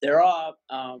there are,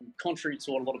 contrary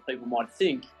to what a lot of people might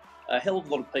think, a hell of a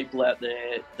lot of people out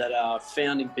there that are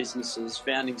founding businesses,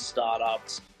 founding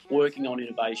startups, working on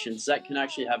innovations that can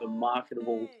actually have a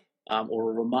marketable or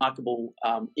a remarkable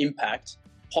impact,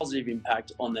 positive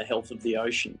impact on the health of the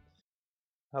ocean.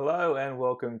 Hello and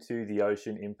welcome to the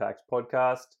Ocean Impact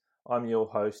Podcast. I'm your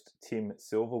host, Tim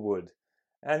Silverwood.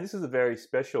 And this is a very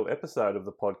special episode of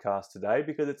the podcast today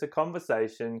because it's a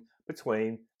conversation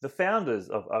between the founders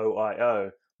of OIO,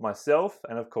 myself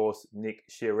and of course Nick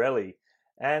Chiarelli.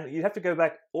 And you'd have to go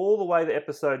back all the way to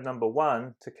episode number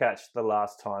 1 to catch the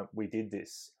last time we did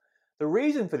this. The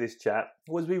reason for this chat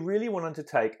was we really wanted to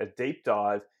take a deep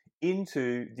dive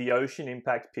into the Ocean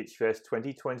Impact Pitchfest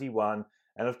 2021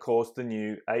 and of course the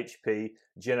new HP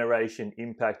Generation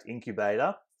Impact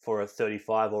Incubator for a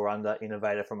 35 or under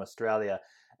innovator from Australia,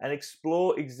 and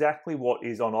explore exactly what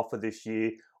is on offer this year,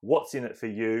 what's in it for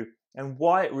you, and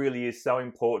why it really is so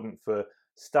important for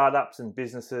startups and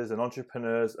businesses and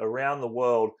entrepreneurs around the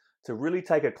world to really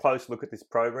take a close look at this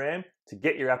program, to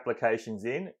get your applications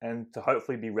in, and to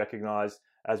hopefully be recognized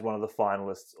as one of the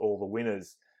finalists or the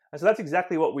winners. And so that's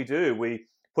exactly what we do. We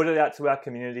put it out to our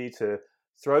community to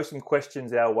throw some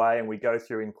questions our way, and we go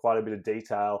through in quite a bit of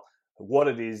detail what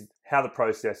it is, how the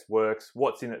process works,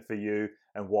 what's in it for you,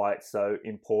 and why it's so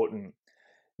important.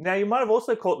 Now, you might have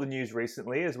also caught the news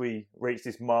recently as we reached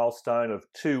this milestone of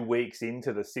 2 weeks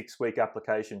into the 6-week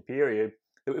application period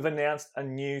that we've announced a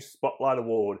new Spotlight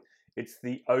Award. It's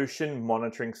the Ocean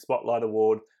Monitoring Spotlight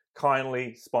Award,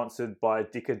 kindly sponsored by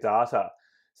Data.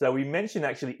 So we mentioned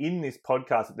actually in this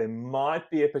podcast that there might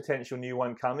be a potential new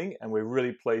one coming, and we're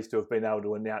really pleased to have been able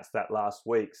to announce that last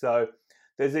week. So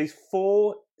there's these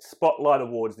 4 Spotlight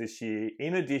Awards this year,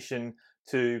 in addition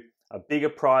to a bigger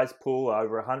prize pool,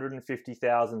 over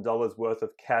 $150,000 worth of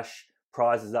cash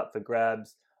prizes up for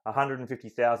grabs,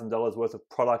 $150,000 worth of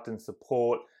product and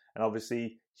support, and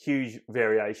obviously huge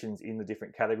variations in the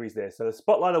different categories there. So the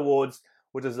Spotlight Awards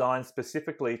were designed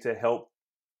specifically to help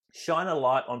shine a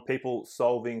light on people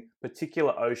solving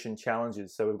particular ocean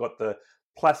challenges. So we've got the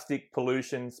Plastic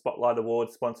Pollution Spotlight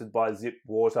Award sponsored by Zip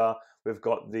Water. We've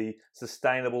got the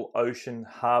Sustainable Ocean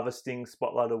Harvesting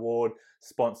Spotlight Award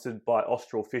sponsored by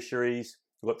Austral Fisheries.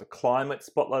 We've got the Climate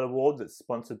Spotlight Award that's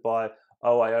sponsored by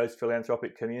OIO's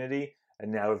philanthropic community.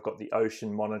 And now we've got the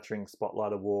Ocean Monitoring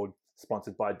Spotlight Award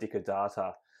sponsored by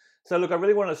Data. So look, I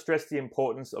really want to stress the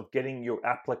importance of getting your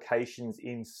applications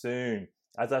in soon.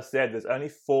 As I said, there's only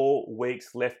 4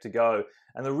 weeks left to go.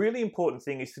 And the really important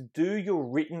thing is to do your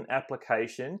written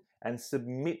application and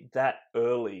submit that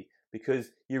early, because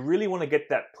you really want to get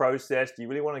that processed. You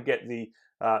really want to get the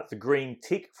green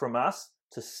tick from us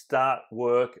to start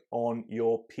work on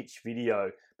your pitch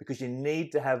video, because you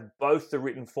need to have both the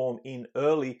written form in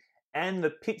early and the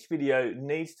pitch video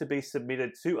needs to be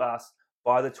submitted to us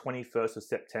by the 21st of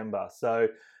September. So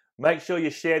make sure you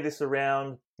share this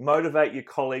around, motivate your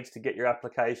colleagues to get your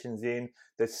applications in.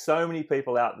 There's so many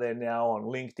people out there now on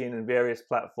LinkedIn and various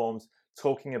platforms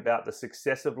talking about the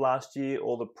success of last year,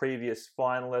 all the previous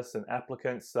finalists and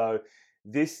applicants. So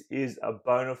this is a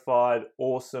bona fide,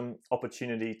 awesome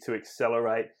opportunity to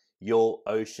accelerate your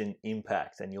ocean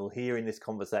impact. And you'll hear in this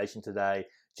conversation today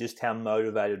just how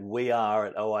motivated we are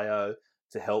at OIO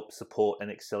to help support and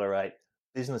accelerate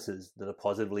businesses that are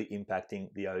positively impacting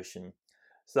the ocean.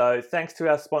 So thanks to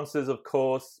our sponsors, of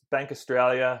course, Bank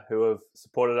Australia, who have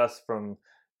supported us from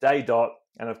day dot,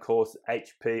 and of course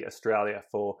HP Australia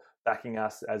for backing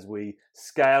us as we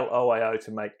scale OIO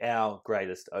to make our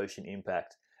greatest ocean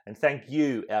impact. And thank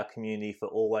you, our community, for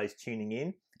always tuning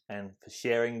in and for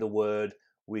sharing the word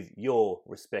with your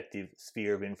respective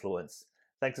sphere of influence.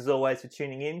 Thanks as always for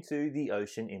tuning in to the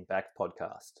Ocean Impact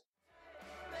Podcast.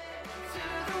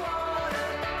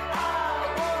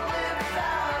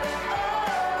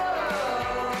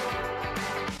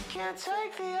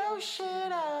 Take the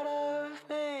ocean out of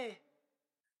me.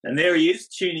 And there he is,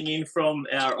 tuning in from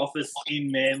our office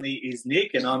in Manly is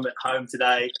Nick, and I'm at home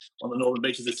today on the northern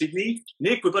beaches of Sydney.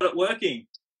 Nick, we've got it working.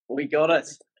 We got it.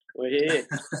 We're here.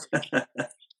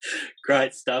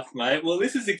 Great stuff, mate. Well,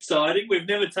 this is exciting. We've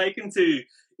never taken to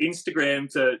Instagram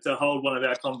to hold one of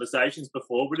our conversations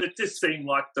before, but it just seemed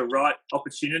like the right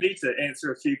opportunity to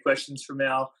answer a few questions from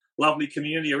our lovely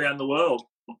community around the world.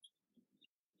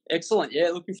 Excellent.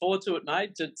 Yeah, looking forward to it,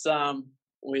 mate. It's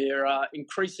we're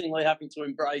increasingly having to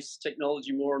embrace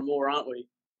technology more and more, aren't we?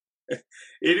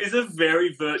 It is a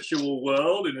very virtual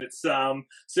world, and it's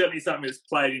certainly something that's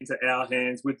played into our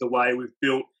hands with the way we've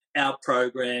built our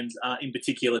programs, in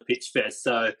particular Pitchfest.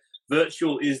 So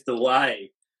virtual is the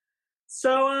way.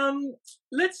 So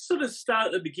let's sort of start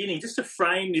at the beginning, just to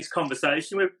frame this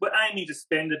conversation. We're aiming to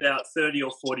spend about 30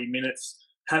 or 40 minutes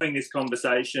having this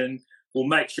conversation. We'll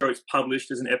make sure it's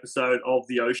published as an episode of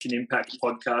the Ocean Impact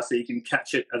podcast, so you can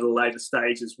catch it at a later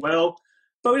stage as well.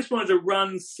 But I just wanted to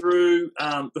run through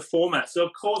the format. So,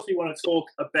 of course, we want to talk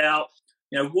about,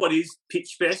 what is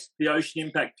Pitchfest, the Ocean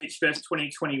Impact Pitchfest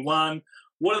 2021?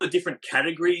 What are the different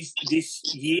categories this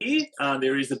year?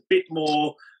 There is a bit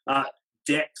more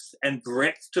depth and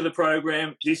breadth to the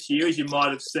program this year, as you might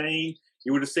have seen.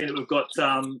 You would have seen that we've got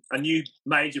a new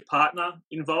major partner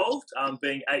involved,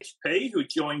 being HP, who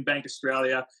joined Bank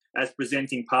Australia as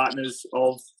presenting partners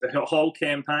of the whole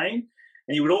campaign.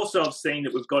 And you would also have seen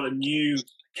that we've got a new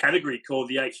category called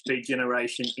the HP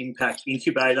Generation Impact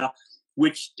Incubator,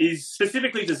 which is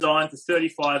specifically designed for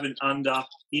 35 and under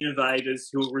innovators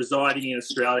who are residing in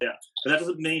Australia. But that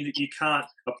doesn't mean that you can't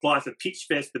apply for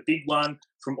Pitchfest, the big one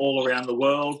from all around the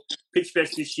world.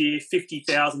 Pitchfest this year,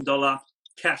 $50,000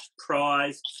 cash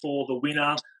prize for the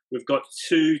winner. We've got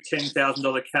two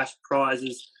 $10,000 cash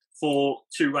prizes for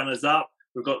two runners-up.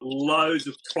 We've got loads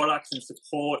of products and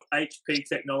support, HP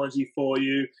technology for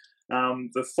you.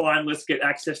 The finalists get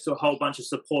access to a whole bunch of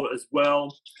support as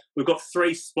well. We've got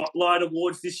 3 Spotlight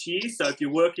Awards this year. So if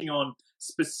you're working on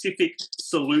specific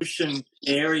solution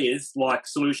areas, like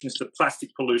solutions to plastic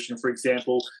pollution, for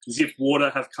example, Zip Water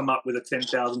have come up with a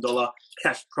 $10,000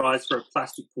 cash prize for a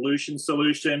plastic pollution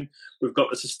solution. We've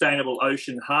got the Sustainable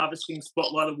Ocean Harvesting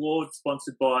Spotlight Award,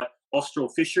 sponsored by Austral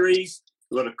Fisheries.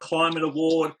 We've got a Climate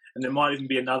Award, and there might even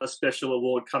be another special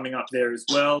award coming up there as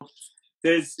well.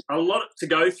 There's a lot to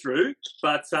go through,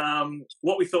 but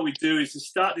what we thought we'd do is to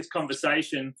start this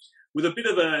conversation with a bit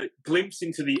of a glimpse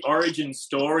into the origin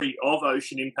story of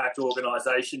Ocean Impact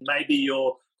Organisation. Maybe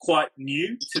you're quite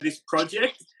new to this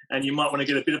project and you might want to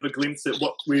get a bit of a glimpse at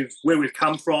where we've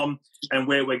come from and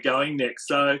where we're going next.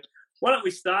 So why don't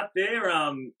we start there,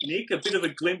 Nick, a bit of a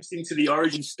glimpse into the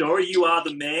origin story. You are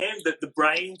the man, the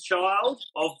brainchild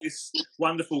of this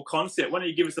wonderful concept. Why don't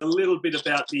you give us a little bit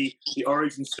about the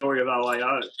origin story of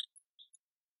OIO?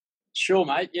 Sure,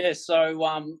 mate. Yeah,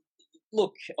 so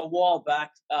look, a while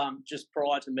back, just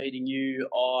prior to meeting you,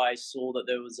 I saw that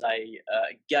there was a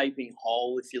gaping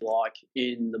hole, if you like,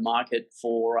 in the market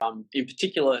for, in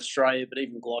particular, Australia, but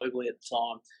even globally at the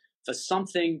time, for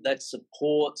something that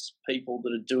supports people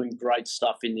that are doing great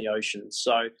stuff in the ocean.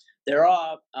 So there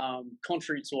are,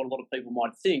 contrary to what a lot of people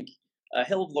might think, a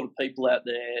hell of a lot of people out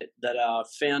there that are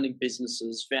founding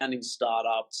businesses, founding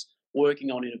startups,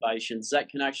 working on innovations that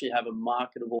can actually have a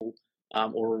marketable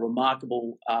or a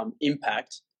remarkable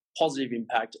impact, positive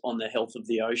impact on the health of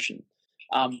the ocean.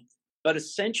 But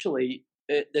essentially,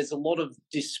 there's a lot of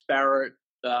disparate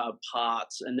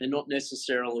parts, and they're not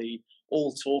necessarily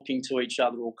all talking to each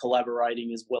other or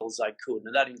collaborating as well as they could.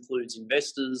 And that includes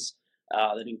investors,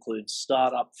 that includes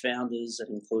startup founders, that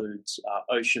includes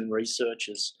ocean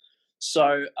researchers.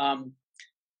 So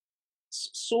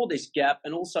saw this gap,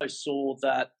 and also saw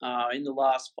that in the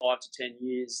last 5 to 10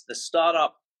 years, the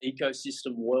startup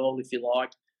ecosystem world, if you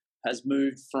like, has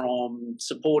moved from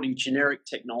supporting generic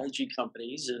technology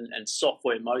companies and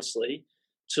software mostly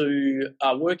to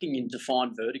working in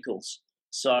defined verticals.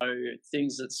 So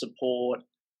things that support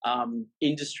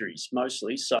industries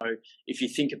mostly. So if you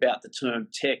think about the term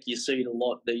tech, you see it a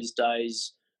lot these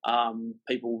days.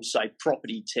 People will say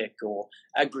property tech or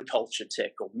agriculture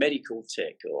tech or medical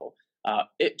tech, or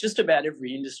just about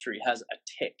every industry has a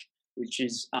tech, which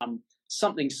is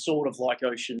something sort of like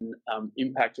Ocean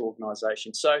Impact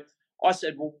Organisation. So I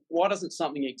said, well, why doesn't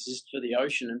something exist for the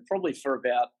ocean? And probably for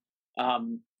about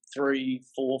 3,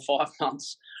 4, 5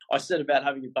 months, I set about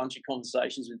having a bunch of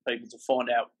conversations with people to find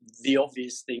out the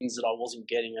obvious things that I wasn't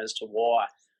getting as to why.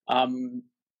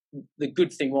 The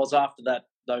good thing was, after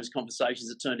those conversations,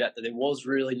 it turned out that there was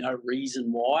really no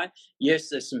reason why. Yes,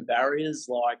 there's some barriers,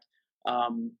 like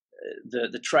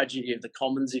the tragedy of the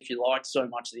commons, if you like. So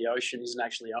much of the ocean isn't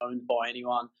actually owned by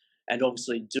anyone, and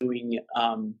obviously doing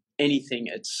anything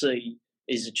at sea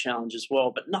is a challenge as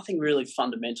well, but nothing really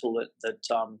fundamental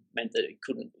that meant that it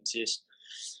couldn't exist.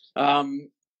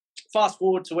 Fast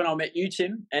forward to when I met you,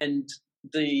 Tim, and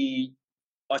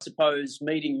I suppose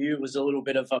meeting you was a little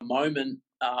bit of a moment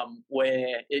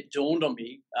where it dawned on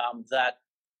me that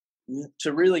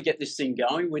to really get this thing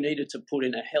going, we needed to put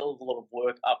in a hell of a lot of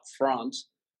work up front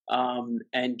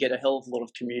and get a hell of a lot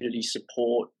of community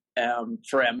support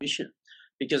for our mission.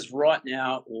 Because right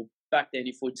now, or back then,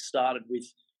 if we'd started with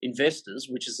investors,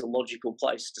 which is a logical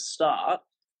place to start,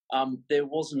 there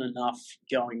wasn't enough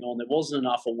going on. There wasn't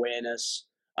enough awareness.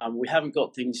 We haven't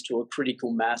got things to a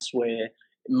critical mass where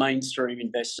mainstream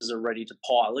investors are ready to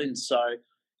pile in. So,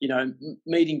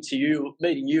 meeting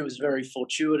you was very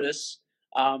fortuitous.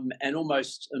 And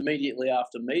almost immediately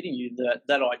after meeting you,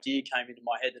 that idea came into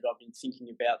my head that I've been thinking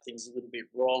about things a little bit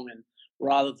wrong. And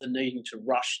rather than needing to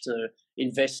rush to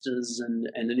investors and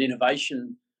an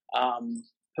innovation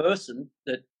person,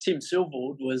 that Tim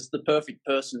Silverwood was the perfect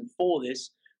person for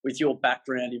this, with your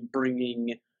background in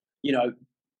bringing,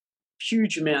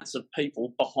 huge amounts of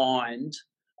people behind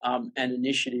an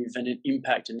initiative and an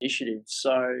impact initiative.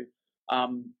 So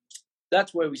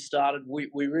that's where we started.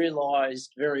 We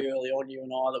realised very early on, you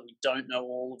and I, that we don't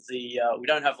know we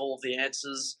don't have all of the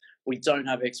answers. We don't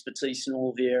have expertise in all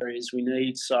of the areas we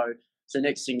need. So the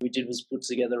next thing we did was put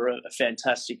together a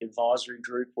fantastic advisory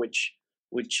group, which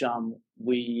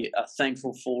we are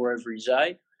thankful for every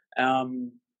day.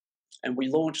 And we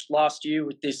launched last year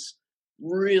with this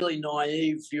really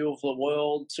naive view of the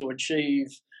world to achieve,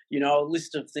 a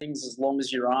list of things as long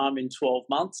as your arm in 12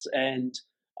 months. And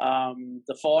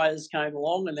the fires came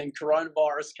along, and then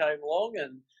coronavirus came along,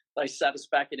 and they sat us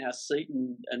back in our seat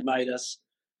and made us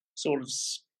sort of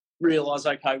realise,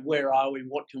 okay, where are we?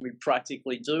 What can we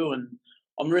practically do? And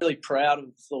I'm really proud of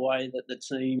the way that the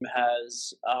team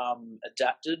has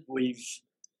adapted. We've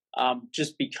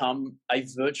just become a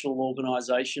virtual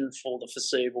organisation for the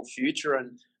foreseeable future,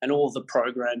 and all of the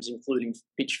programs, including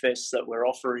Pitchfest, that we're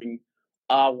offering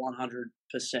are 100%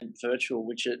 virtual,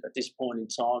 which at this point in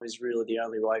time is really the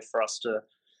only way for us to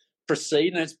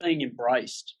proceed. And it's being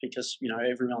embraced because,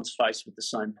 everyone's faced with the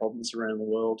same problems around the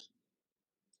world.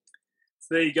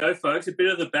 So there you go, folks. A bit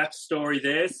of the backstory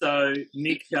there. So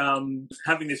Nick,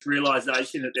 having this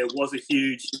realisation that there was a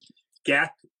huge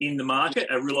gap in the market,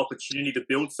 a real opportunity to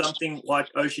build something like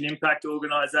Ocean Impact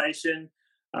Organisation,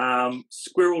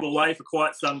 squirreled away for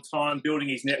quite some time building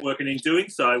his network, and in doing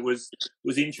so was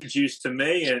introduced to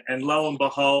me, and lo and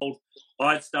behold,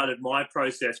 I'd started my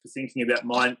process for thinking about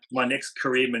my next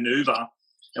career manoeuvre.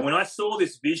 And when I saw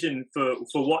this vision for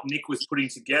what Nick was putting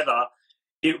together,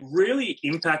 it really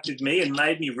impacted me and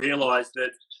made me realise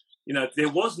that there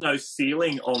was no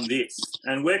ceiling on this,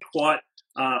 and we're quite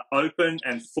open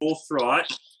and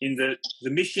forthright in that the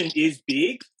mission is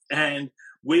big, and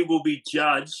we will be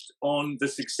judged on the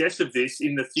success of this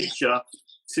in the future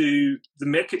to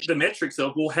the metrics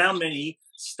of, well, how many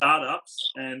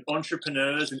startups and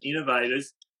entrepreneurs and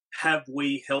innovators have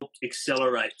we helped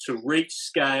accelerate to reach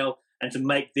scale and to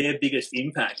make their biggest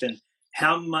impact, and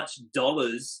how much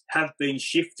dollars have been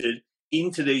shifted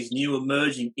into these new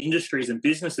emerging industries and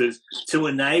businesses to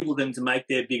enable them to make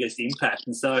their biggest impact.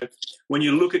 And so when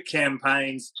you look at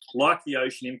campaigns like the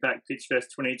Ocean Impact Pitchfest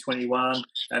 2021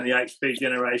 and the HP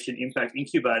Generation Impact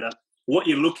Incubator, what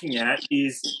you're looking at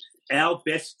is our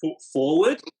best foot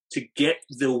forward to get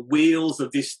the wheels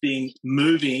of this thing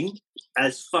moving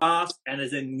as fast and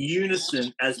as in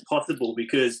unison as possible,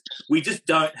 because we just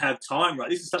don't have time, right?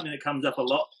 This is something that comes up a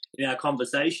lot in our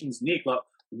conversations, Nick. Like,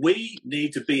 we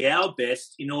need to be our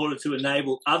best in order to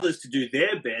enable others to do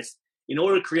their best in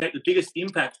order to create the biggest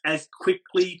impact as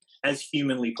quickly as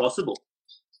humanly possible.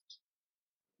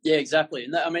 Yeah, exactly.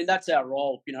 And that's our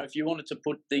role. If you wanted to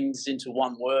put things into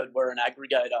one word, we're an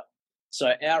aggregator.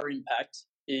 So our impact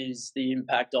is the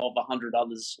impact of 100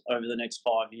 others over the next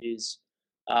 5 years.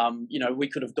 We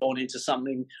could have gone into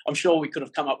something. I'm sure we could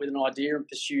have come up with an idea and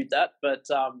pursued that, but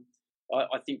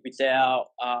I think with our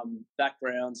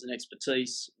backgrounds and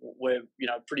expertise, we're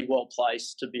pretty well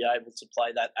placed to be able to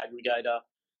play that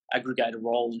aggregator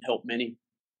role and help many.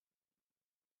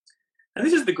 And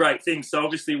this is the great thing. So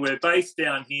obviously we're based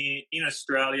down here in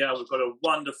Australia. We've got a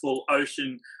wonderful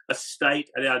ocean estate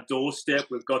at our doorstep.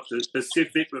 We've got the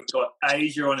Pacific. We've got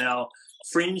Asia on our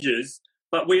fringes.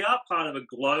 But we are part of a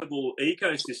global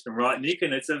ecosystem, right, Nick?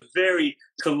 And it's a very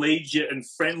collegiate and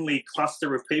friendly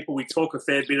cluster of people. We talk a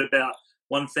fair bit about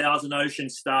 1,000 Ocean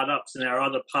startups and our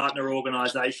other partner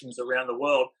organisations around the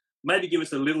world. Maybe give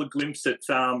us a little glimpse at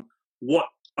what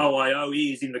OIO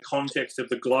is in the context of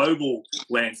the global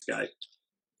landscape.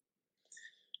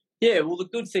 Yeah, well, the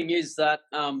good thing is that,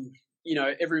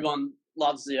 everyone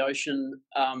loves the ocean.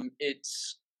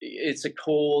 It's a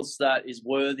cause that is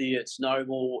worthy, it's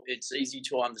noble, it's easy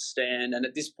to understand. And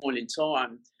at this point in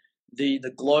time, the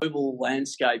global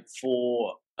landscape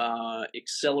for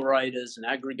accelerators and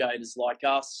aggregators like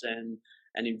us and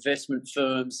investment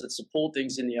firms that support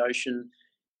things in the ocean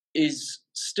is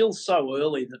still so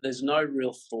early that there's no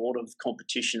real thought of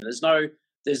competition.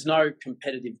 There's no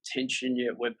competitive tension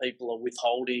yet where people are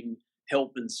withholding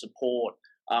help and support.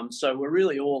 So we're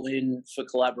really all in for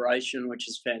collaboration, which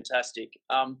is fantastic.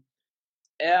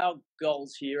 Our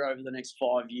goals here over the next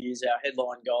 5 years, our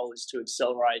headline goal is to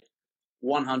accelerate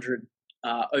 100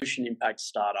 ocean impact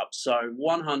startups. So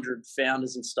 100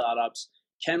 founders and startups,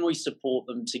 can we support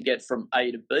them to get from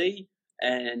A to B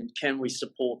and can we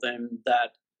support them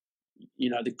that,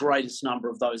 the greatest number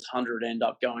of those 100 end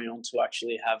up going on to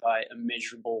actually have a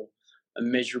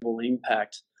measurable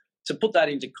impact. To put that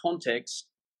into context,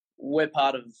 we're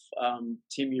part of,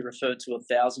 Tim, you referred to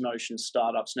 1,000 Ocean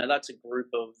startups. Now, that's a group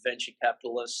of venture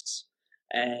capitalists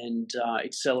and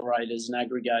accelerators and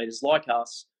aggregators like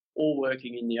us, all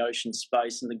working in the ocean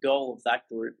space. And the goal of that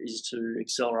group is to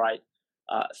accelerate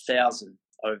 1,000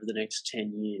 over the next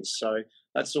 10 years. So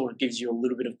that sort of gives you a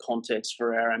little bit of context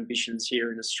for our ambitions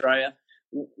here in Australia.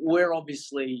 We're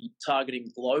obviously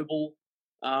targeting global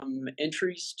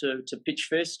entries to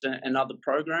Pitchfest and other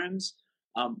programs,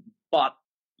 but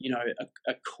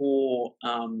a core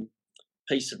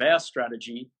piece of our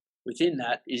strategy within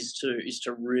that is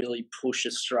to really push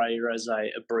Australia as a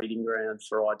breeding ground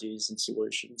for ideas and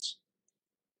solutions.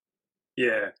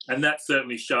 Yeah, and that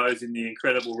certainly shows in the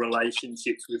incredible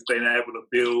relationships we've been able to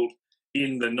build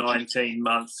in the 19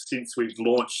 months since we've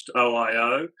launched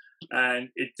OIO. And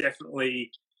it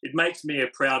makes me a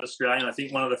proud Australian. I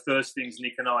think one of the first things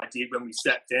Nick and I did when we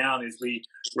sat down is we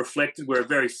reflected we're a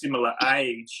very similar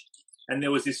age. And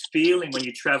there was this feeling when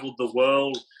you travelled the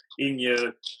world in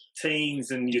your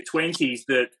teens and your 20s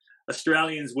that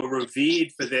Australians were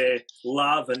revered for their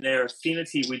love and their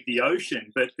affinity with the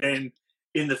ocean. But then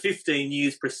in the 15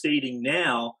 years preceding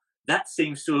now, that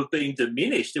seems to have been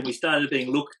diminished, and we started being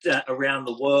looked at around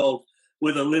the world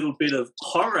with a little bit of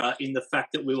horror in the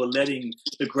fact that we were letting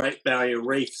the Great Barrier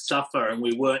Reef suffer and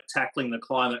we weren't tackling the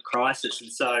climate crisis.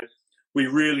 And so we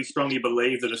really strongly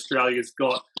believe that Australia's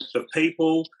got the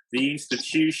people, the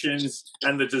institutions,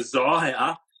 and the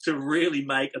desire to really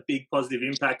make a big positive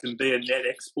impact and be a net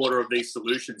exporter of these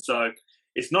solutions. So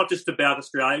it's not just about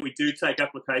Australia. We do take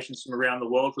applications from around the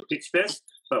world for Pitchfest,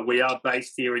 but we are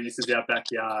based here and this is our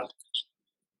backyard.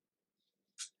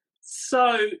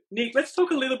 So, Nick, let's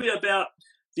talk a little bit about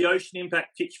the Ocean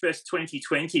Impact Pitchfest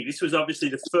 2020. This was obviously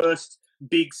the first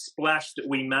big splash that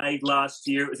we made last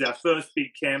year. It was our first big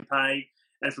campaign,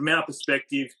 and from our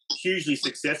perspective, hugely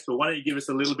successful. Why don't you give us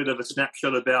a little bit of a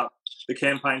snapshot about the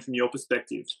campaign from your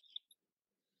perspective?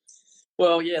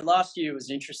 Well, yeah, last year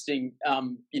was interesting.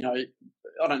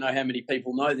 I don't know how many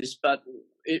people know this, but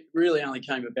it really only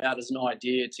came about as an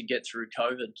idea to get through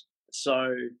COVID.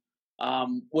 So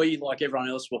we, like everyone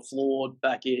else, were floored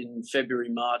back in February,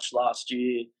 March last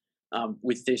year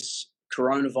with this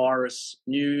coronavirus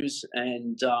news.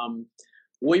 And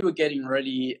we were getting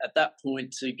ready at that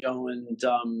point to go and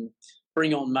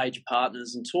bring on major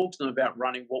partners and talk to them about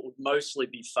running what would mostly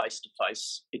be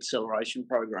face-to-face acceleration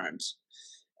programs.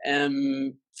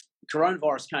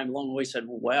 Coronavirus came along and we said,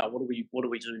 well, wow, what do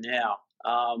we do now?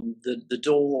 The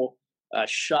door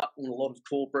shut on a lot of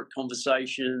corporate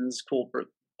conversations. Corporate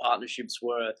partnerships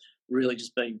were really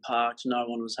just being parked. No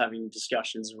one was having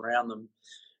discussions around them.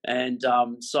 And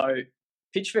so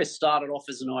Pitchfest started off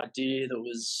as an idea that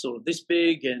was sort of this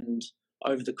big, and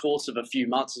over the course of a few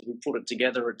months as we put it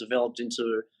together, it developed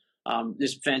into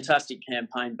this fantastic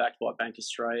campaign backed by Bank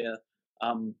Australia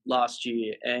last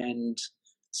year. And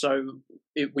so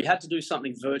we had to do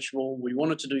something virtual. We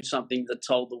wanted to do something that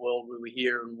told the world we were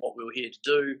here and what we were here to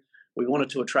do. We wanted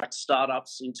to attract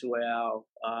startups into our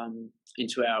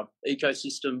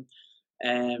ecosystem,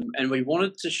 and we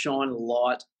wanted to shine a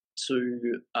light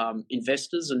to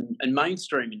investors and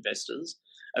mainstream investors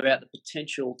about the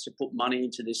potential to put money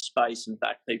into this space and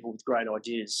back people with great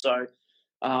ideas. So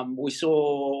we saw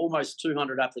almost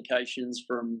 200 applications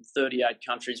from 38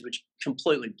 countries, which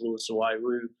completely blew us away.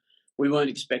 We weren't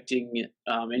expecting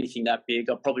anything that big.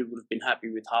 I probably would have been happy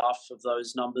with half of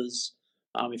those numbers,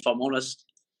 if I'm honest.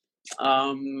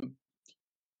 And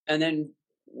then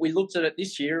we looked at it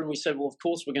this year and we said, well, of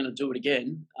course we're going to do it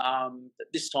again. But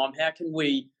this time, how can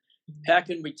we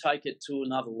take it to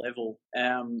another level?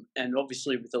 And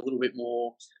obviously with a little bit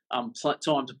more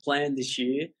time to plan this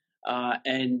year.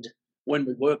 And when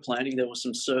we were planning, there was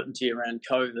some certainty around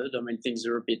COVID. I mean, things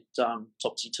are a bit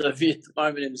topsy-turvy at the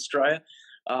moment in Australia.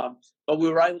 But we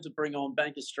were able to bring on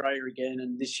Bank Australia again,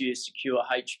 and this year secure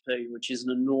HP, which is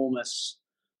an enormous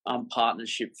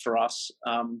partnership for us.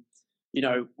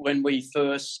 When we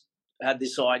first had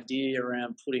this idea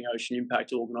around putting Ocean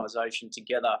Impact Organisation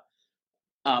together,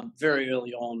 very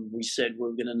early on we said we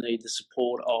were going to need the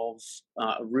support of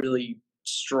a really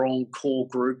strong core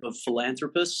group of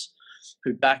philanthropists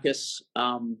who back us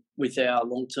with our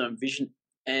long-term vision,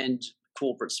 and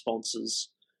corporate sponsors.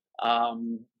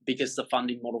 Because the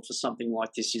funding model for something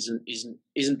like this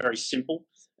isn't very simple.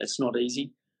 It's not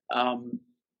easy.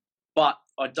 But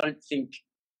I don't think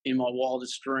in my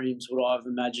wildest dreams would I have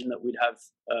imagined that we'd have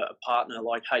a partner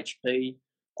like HP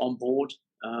on board.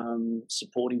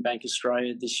 supporting Bank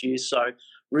Australia this year. So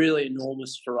really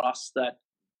enormous for us that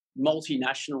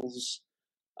multinationals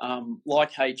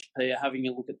like HP are having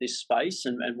a look at this space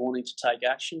and wanting to take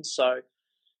action. So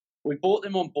we brought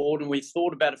them on board, and we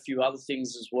thought about a few other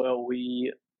things as well.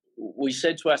 We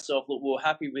said to ourselves, look, we were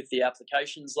happy with the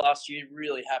applications last year,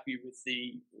 really happy with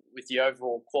the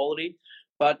overall quality.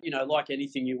 But, like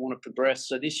anything, you want to progress.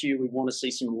 So this year we want to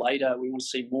see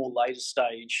more later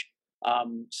stage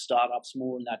startups,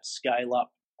 more in that scale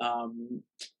up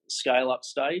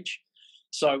stage.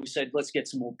 So we said, let's get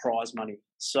some more prize money.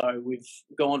 So we've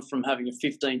gone from having a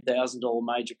 $15,000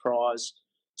 major prize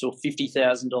to a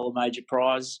 $50,000 major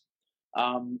prize.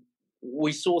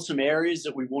 We saw some areas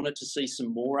that we wanted to see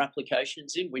some more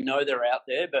applications in. We know they're out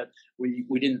there, but we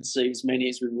didn't see as many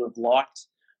as we would have liked.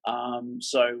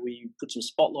 So we put some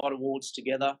spotlight awards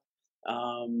together.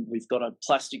 We've got a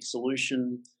plastic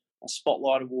solution, a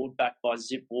spotlight award backed by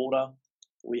Zip Water.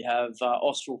 We have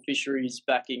Austral Fisheries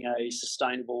backing a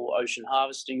sustainable ocean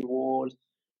harvesting award.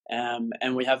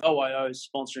 And we have OIO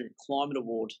sponsoring a climate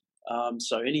award.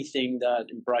 So anything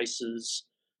that embraces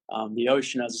the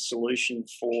ocean as a solution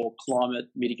for climate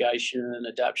mitigation and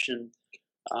adaptation.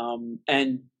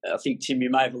 And I think, Tim, you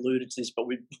may have alluded to this, but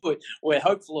we're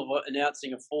hopeful of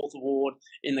announcing a fourth award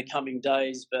in the coming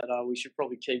days, but we should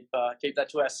probably keep that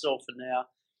to ourselves for now.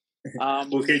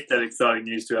 We'll keep that exciting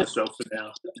news to ourselves for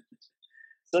now.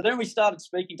 So then we started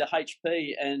speaking to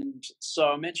HP, and so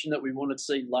I mentioned that we wanted to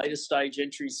see later stage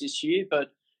entries this year,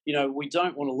 but we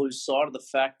don't want to lose sight of the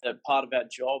fact that part of our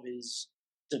job is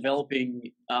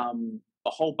developing a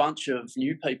whole bunch of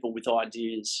new people with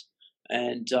ideas.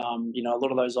 And, a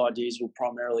lot of those ideas will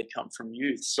primarily come from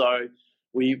youth. So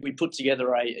we put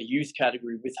together a youth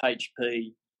category with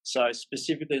HP, so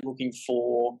specifically looking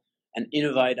for an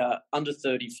innovator under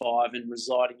 35 and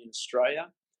residing in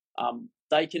Australia.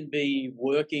 They can be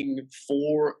working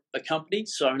for a company.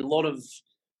 So in a lot of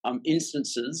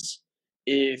instances,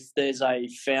 if there's a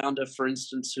founder, for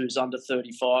instance, who's under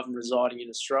 35 and residing in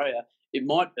Australia, it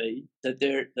might be that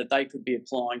they could be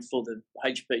applying for the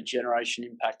HP Generation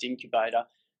Impact Incubator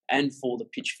and for the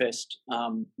Pitchfest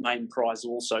main prize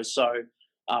also. So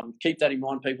keep that in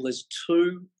mind, people. There's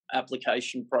 2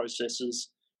 application processes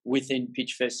within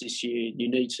Pitchfest this year. You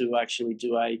need to actually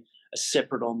do a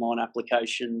separate online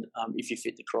application if you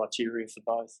fit the criteria for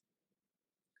both.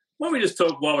 Why don't we just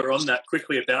talk, while we're on that,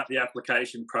 quickly about the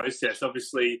application process?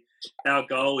 Obviously, our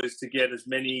goal is to get as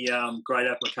many great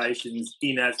applications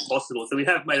in as possible. So we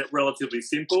have made it relatively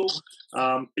simple.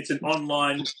 It's an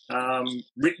online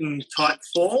written type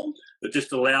form that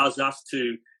just allows us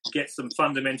to get some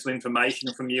fundamental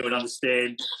information from you and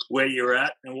understand where you're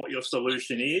at and what your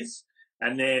solution is.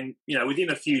 And then, within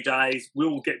a few days,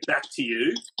 we'll get back to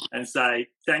you and say,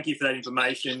 thank you for that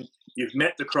information. You've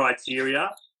met the criteria.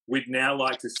 We'd now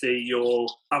like to see your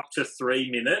up to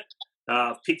 3-minute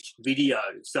pitch video.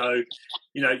 So,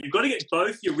 you've got to get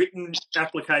both your written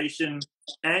application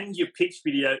and your pitch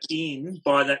video in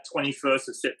by that 21st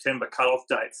of September cutoff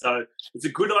date. So it's a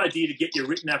good idea to get your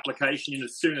written application in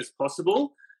as soon as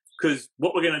possible, because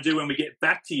what we're going to do when we get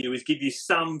back to you is give you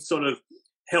some sort of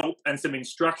help and some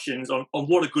instructions on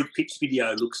what a good pitch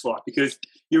video looks like, because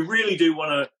you really do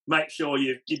want to make sure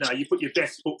you put your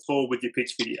best foot forward with your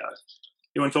pitch video.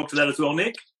 You want to talk to that as well,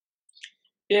 Nick?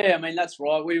 Yeah, I mean, that's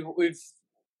right. We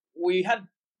had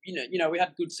we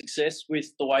had good success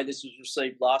with the way this was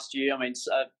received last year. I mean,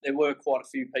 there were quite a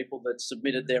few people that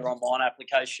submitted their online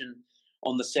application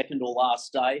on the second or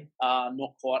last day,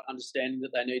 not quite understanding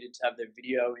that they needed to have their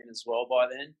video in as well by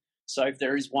then. So if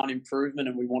there is one improvement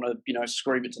and we want to,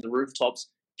 scream it to the rooftops,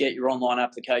 get your online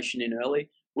application in early.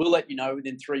 We'll let you know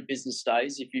within 3 business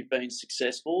days if you've been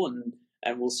successful,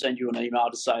 and we'll send you an email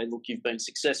to say, look, you've been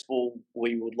successful.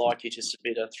 We would like you to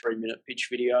submit a 3-minute pitch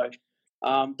video.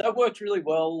 That worked really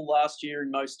well last year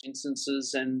in most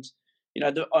instances. And,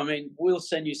 we'll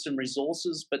send you some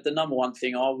resources, but the number one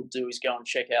thing I would do is go and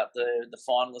check out the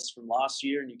finalists from last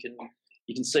year, and you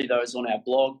can see those on our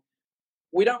blog.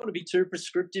 We don't want to be too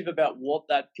prescriptive about what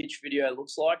that pitch video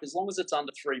looks like. As long as it's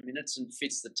under 3 minutes and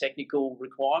fits the technical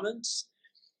requirements,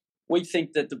 we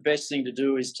think that the best thing to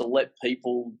do is to let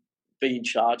people be in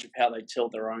charge of how they tell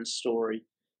their own story.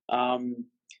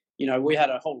 We had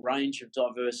a whole range of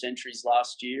diverse entries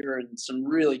last year, and some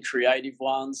really creative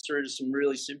ones through to some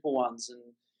really simple ones. And,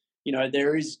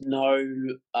 there is no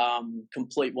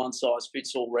complete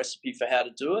one-size-fits-all recipe for how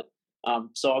to do it.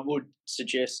 So I would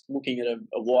suggest looking at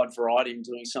a wide variety and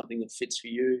doing something that fits for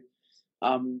you.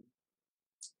 And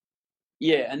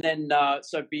then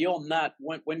so beyond that,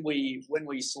 when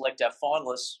we select our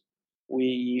finalists,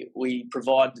 we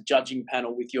provide the judging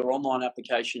panel with your online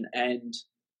application and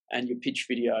and your pitch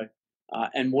video,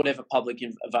 and whatever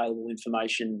available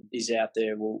information is out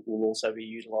there will also be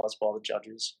utilised by the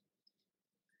judges.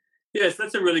 Yes,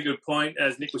 that's a really good point,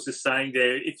 as Nick was just saying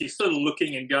there. If you're sort of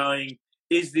looking and going,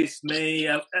 is this me?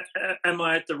 Am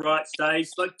I at the right stage?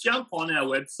 Like, jump on our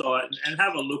website and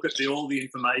have a look at all the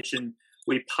information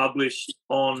we published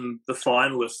on the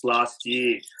finalists last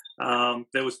year.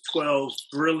 There was 12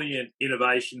 brilliant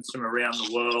innovations from around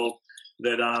the world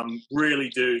that really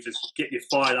do just get you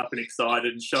fired up and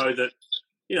excited and show that,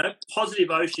 positive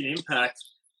ocean impact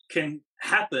can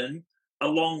happen a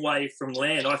long way from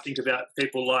land. I think about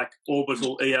people like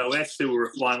Orbital EOS, who were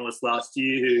a finalist last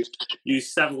year, who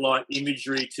used satellite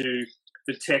imagery to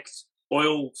detect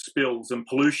oil spills and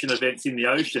pollution events in the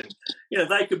ocean.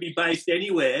 They could be based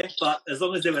anywhere, but as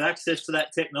long as they've got access to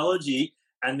that technology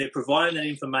and they're providing that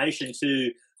information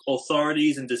to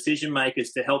authorities and decision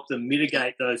makers to help them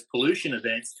mitigate those pollution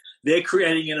events, they're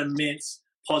creating an immense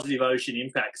positive ocean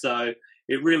impact. So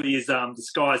it really is the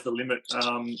sky's the limit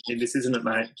in this, isn't it,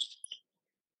 mate?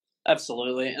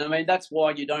 Absolutely. And I mean, that's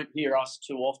why you don't hear us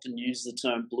too often use the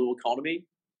term blue economy.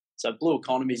 So blue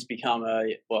economy has become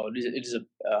it is a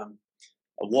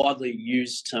widely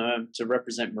used term to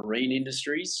represent marine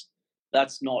industries.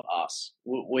 That's not us.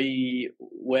 We're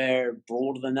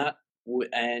broader than that.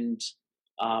 And,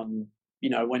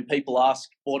 when people ask,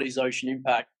 what is ocean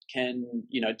impact?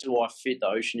 Do I fit the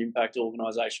ocean impact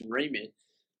organisation remit?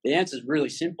 The answer is really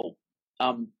simple.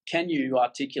 Can you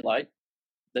articulate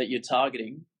that you're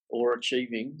targeting or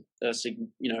achieving a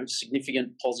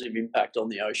significant positive impact on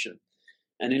the ocean?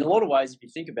 And in a lot of ways, if you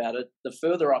think about it, the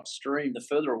further upstream, the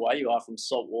further away you are from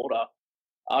salt water,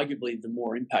 arguably the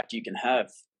more impact you can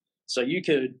have. So you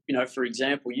could, for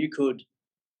example, you could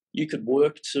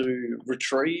work to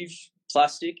retrieve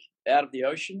plastic out of the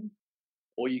ocean,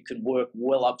 or you could work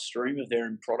well upstream of there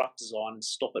in product design and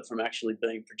stop it from actually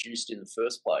being produced in the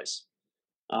first place.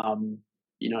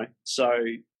 So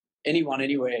anyone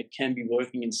anywhere can be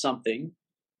working in something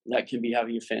that can be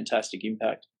having a fantastic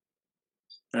impact.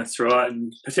 That's right,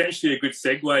 and potentially a good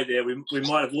segue there. We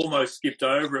might have almost skipped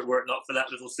over it were it not for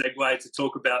that little segue to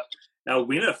talk about our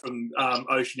winner from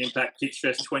Ocean Impact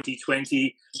Pitchfest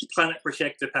 2020, Planet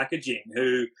Protector Packaging,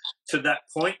 who, to that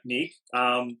point, Nick,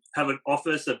 have an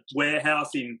office, a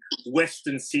warehouse in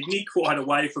Western Sydney, quite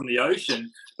away from the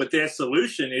ocean, but their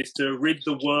solution is to rid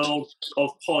the world of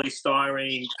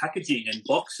polystyrene packaging and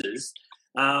boxes.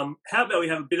 How about we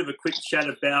have a bit of a quick chat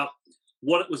about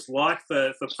what it was like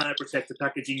for Planet Protector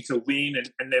Packaging to win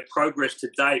and their progress to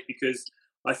date, because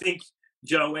I think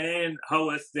Joanne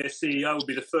Howarth, their CEO, will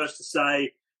be the first to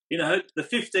say, the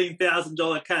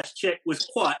 $15,000 cash check was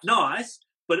quite nice,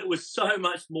 but it was so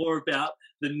much more about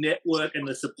the network and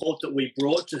the support that we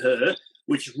brought to her,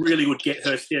 which really would get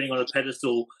her standing on a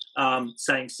pedestal,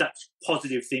 saying such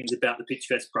positive things about the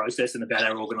Pitchfest process and about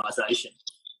our organisation.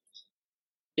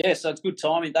 Yeah, so it's good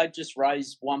timing. They've just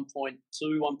raised $1.3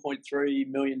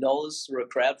 million through a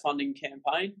crowdfunding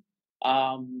campaign,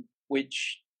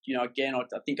 which, again, I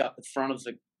think at the front of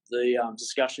the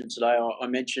discussion today, I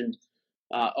mentioned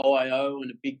OIO and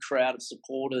a big crowd of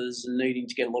supporters and needing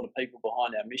to get a lot of people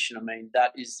behind our mission. I mean,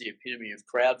 that is the epitome of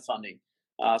crowdfunding.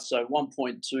 So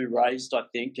 1.2 raised, I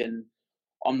think, and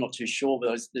I'm not too sure,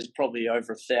 but there's probably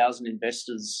over 1,000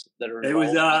 investors that are involved.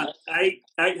 It was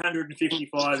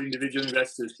 855 individual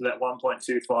investors for that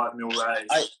 1.25 mil raise.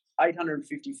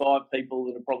 855 people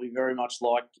that are probably very much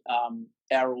like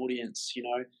our audience.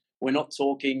 We're not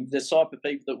talking the type of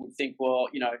people that would think, well,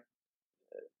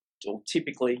 or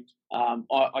typically,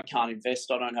 I can't invest.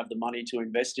 I don't have the money to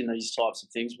invest in these types of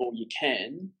things. Well, you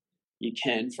can. You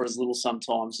can for as little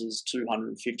sometimes as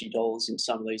 $250 in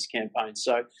some of these campaigns.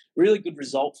 So really good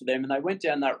result for them. And they went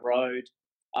down that road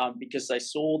because they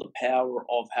saw the power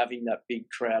of having that big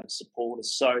crowd of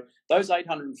supporters. So those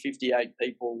 858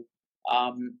 people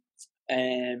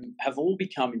have all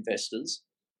become investors.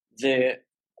 They're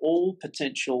all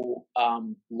potential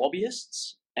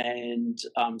lobbyists and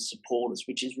supporters,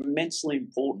 which is immensely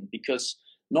important because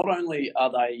not only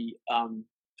are they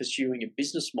pursuing a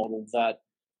business model that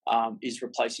is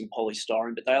replacing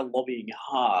polystyrene, but they are lobbying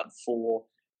hard for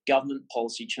government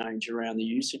policy change around the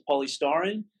use of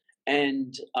polystyrene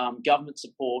and government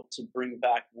support to bring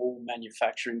back wool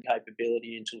manufacturing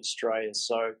capability into Australia.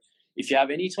 So if you have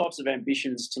any types of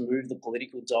ambitions to move the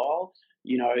political dial,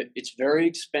 it's very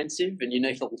expensive and you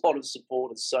need a lot of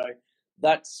supporters. So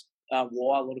that's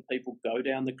why a lot of people go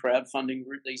down the crowdfunding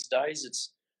route these days.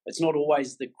 It's not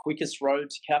always the quickest road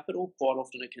to capital. Quite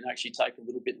often it can actually take a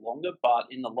little bit longer, but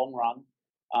in the long run,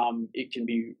 it can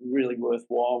be really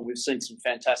worthwhile. We've seen some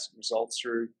fantastic results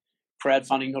through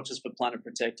crowdfunding, not just for Planet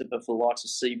Protector, but for the likes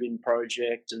of Seabin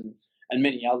Project and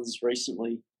many others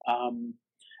recently.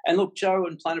 And look, Joe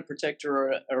and Planet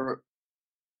Protector are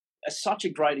such a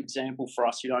great example for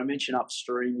us. I mentioned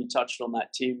upstream, you touched on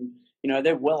that, Tim.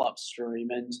 They're well upstream,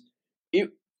 and it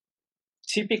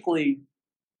typically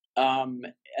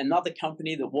another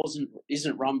company that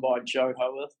isn't run by Joe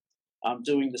Howarth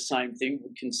doing the same thing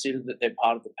would consider that they're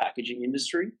part of the packaging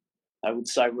industry. They would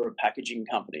say we're a packaging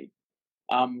company.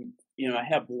 How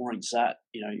boring is that?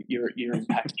 You're in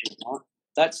packaging, right?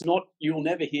 That's not. You'll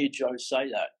never hear Joe say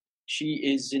that. She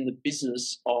is in the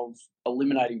business of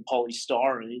eliminating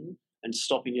polystyrene and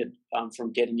stopping it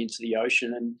from getting into the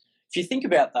ocean. And if you think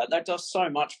about that, that does so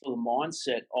much for the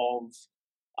mindset of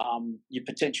your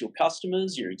potential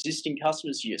customers, your existing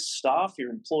customers, your staff, your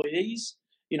employees.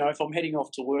 If I'm heading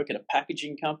off to work at a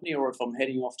packaging company, or if I'm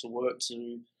heading off to work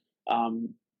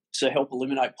to help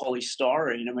eliminate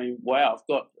polystyrene, wow, I've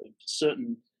got a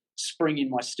certain spring in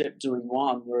my step doing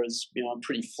one, whereas I'm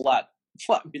pretty flat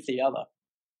with the other.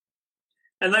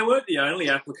 And they weren't the only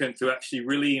applicant to actually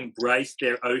really embrace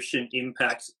their ocean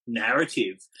impact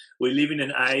narrative. We live in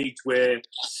an age where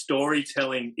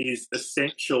storytelling is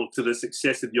essential to the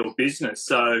success of your business.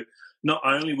 So not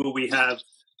only will we have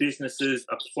businesses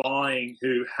applying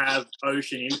who have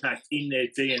ocean impact in their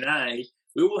DNA,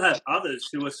 we will have others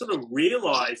who are sort of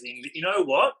realizing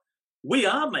that, we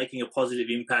are making a positive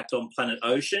impact on planet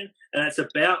ocean, and it's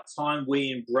about time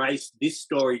we embrace this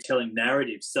storytelling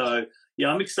narrative. So,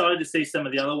 I'm excited to see some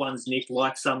of the other ones, Nick,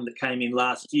 like some that came in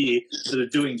last year that are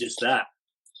doing just that.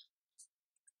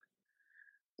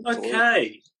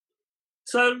 Okay.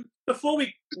 So before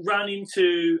we run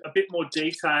into a bit more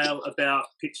detail about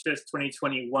Pitchfest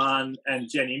 2021 and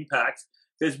Gen Impact,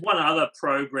 there's one other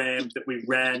program that we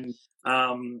ran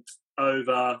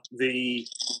over the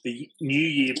New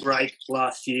Year break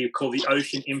last year called the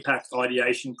Ocean Impact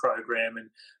Ideation Program. And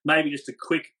maybe just a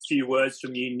quick few words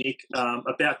from you, Nick,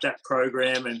 about that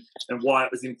program and why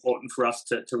it was important for us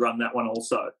to run that one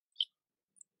also.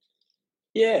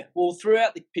 Yeah, well,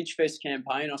 throughout the Pitchfest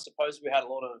campaign, I suppose we had a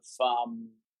lot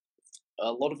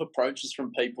of approaches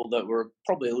from people that were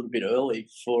probably a little bit early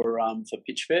for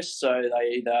Pitchfest. So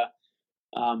they either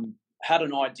had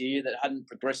an idea that hadn't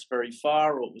progressed very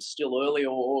far, or it was still early,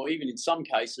 or even in some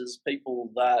cases, people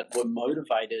that were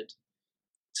motivated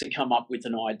to come up with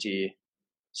an idea.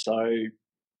 So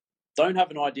don't have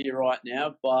an idea right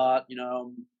now, but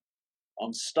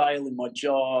I'm stale in my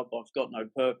job. I've got no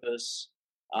purpose.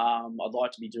 I'd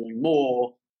like to be doing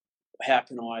more. How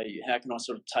can I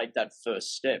sort of take that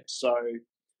first step? So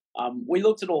we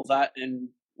looked at all that, and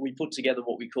we put together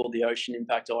what we call the Ocean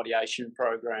Impact Ideation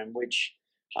Program, which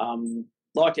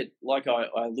like I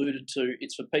alluded to,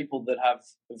 it's for people that have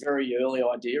a very early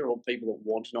idea or people that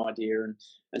want an idea.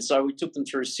 And so we took them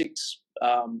through 6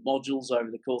 modules over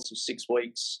the course of 6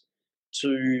 weeks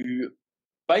to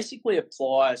basically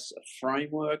apply a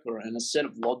framework and a set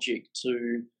of logic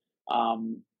to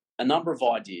a number of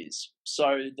ideas.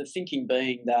 So the thinking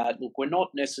being that, look, we're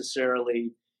not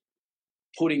necessarily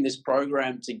putting this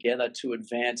program together to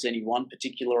advance any one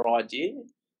particular idea.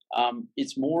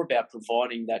 It's more about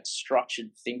providing that structured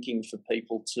thinking for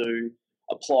people to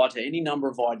apply to any number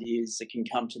of ideas that can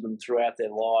come to them throughout their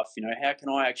life. How can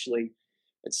I actually,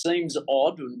 it seems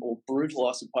odd or brutal,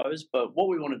 I suppose, but what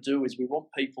we want to do is we want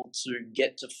people to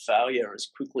get to failure as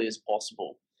quickly as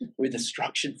possible with a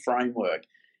structured framework.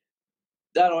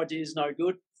 That idea is no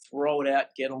good, throw it out,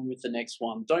 get on with the next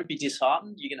one. Don't be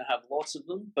disheartened, you're going to have lots of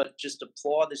them, but just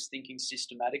apply this thinking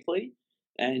systematically.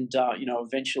 And,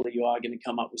 eventually you are going to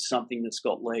come up with something that's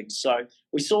got legs. So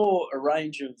we saw a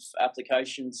range of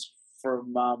applications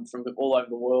from all over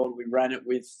the world. We ran it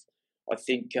with, I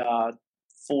think,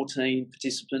 14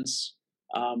 participants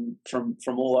from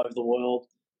all over the world,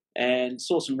 and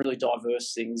saw some really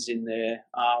diverse things in there.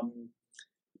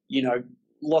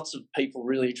 Lots of people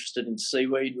really interested in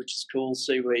seaweed, which is cool.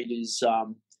 Seaweed is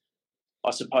I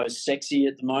suppose, sexy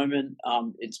at the moment.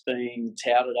 It's being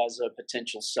touted as a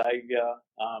potential saviour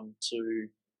to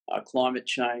climate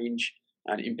change,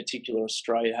 and in particular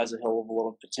Australia has a hell of a lot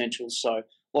of potential. So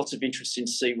lots of interest in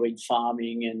seaweed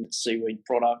farming and seaweed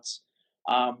products.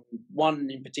 One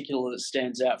in particular that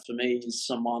stands out for me is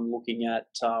someone looking at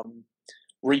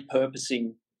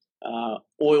repurposing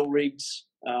oil rigs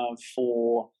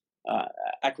for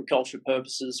agriculture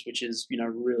purposes, which is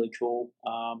really cool.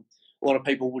 A lot of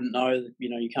people wouldn't know that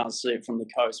you can't see it from the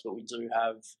coast, but we do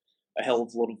have a hell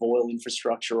of a lot of oil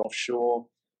infrastructure offshore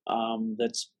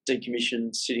that's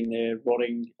decommissioned, sitting there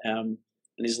rotting, and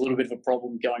there's a little bit of a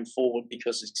problem going forward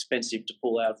because it's expensive to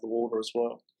pull out of the water as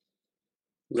well.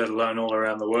 Let alone all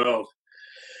around the world.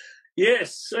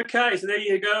 Yes. Okay. So there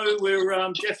you go. We're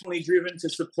definitely driven to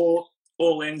support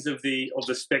all ends of the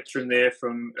spectrum there,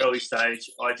 from early stage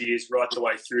ideas right the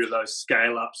way through to those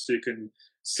scale ups who can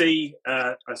see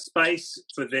a space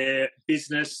for their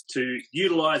business to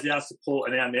utilise our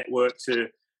support and our network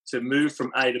to move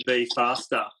from A to B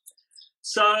faster.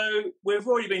 So we've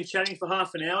already been chatting for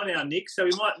half an hour now, Nick, so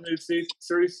we might move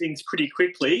through things pretty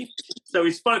quickly. So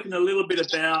we've spoken a little bit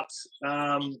about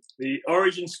the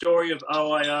origin story of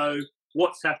OIO,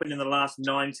 what's happened in the last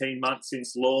 19 months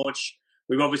since launch.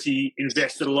 We've obviously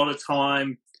invested a lot of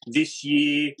time this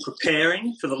year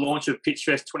preparing for the launch of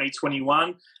Pitchfest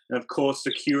 2021, and of course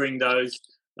securing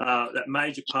that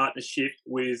major partnership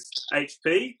with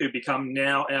HP, who become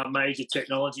now our major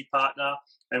technology partner,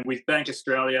 and with Bank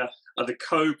Australia are the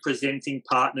co-presenting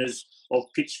partners of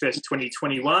Pitchfest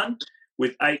 2021,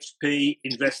 with HP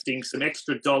investing some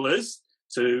extra dollars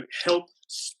to help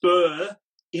spur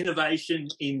innovation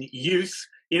in youth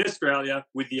in Australia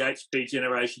with the HP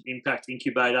Generation Impact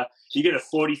Incubator. You get a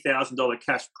 $40,000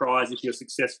 cash prize if you're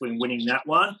successful in winning that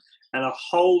one, and a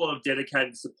whole lot of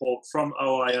dedicated support from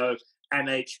OIO and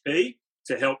HP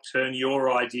to help turn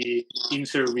your idea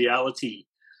into reality.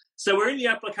 So we're in the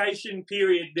application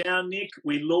period now, Nick.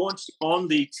 We launched on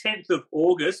the 10th of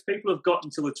August. People have got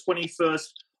until the 21st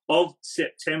of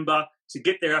September to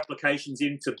get their applications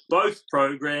into both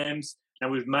programs,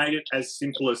 and we've made it as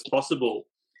simple as possible.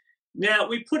 Now,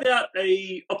 we put out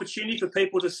an opportunity for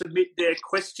people to submit their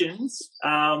questions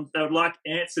they would like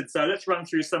answered. So let's run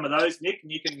through some of those, Nick,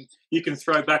 and you can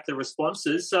throw back the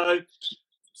responses. So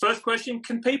first question,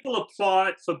 can people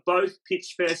apply for both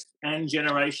Pitchfest and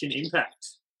Generation Impact?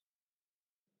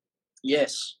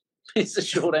 Yes, it's a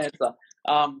short answer.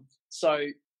 So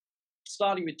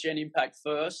starting with Gen Impact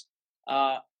first,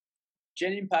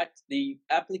 Gen Impact, the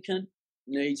applicant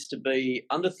needs to be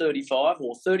under 35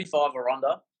 or 35 or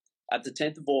under at the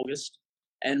 10th of August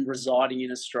and residing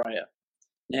in Australia.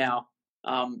 Now,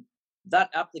 that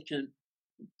applicant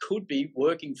could be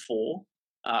working for,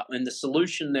 and the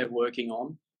solution they're working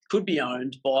on could be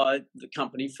owned by the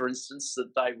company, for instance,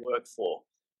 that they work for.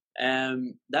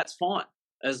 That's fine,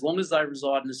 as long as they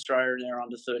reside in Australia and they're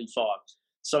under 35.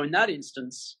 So in that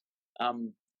instance,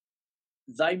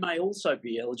 they may also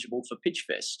be eligible for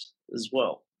Pitchfest as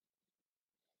well.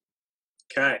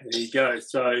 Okay, there you go.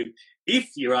 So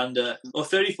if you're under, or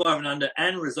 35 and under,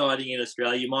 and residing in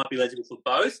Australia, you might be eligible for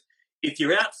both. If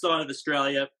you're outside of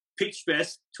Australia,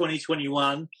 Pitchfest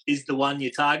 2021 is the one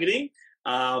you're targeting.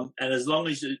 And as long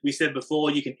as, we said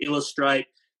before, you can illustrate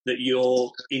that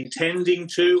you're intending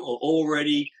to or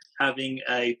already having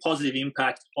a positive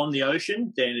impact on the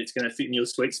ocean, then it's going to fit in your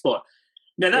sweet spot.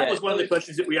 Now, that was one of the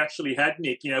questions that we actually had,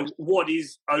 Nick. You know, what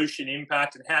is ocean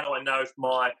impact, and how do I know if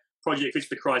my project fits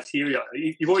the criteria?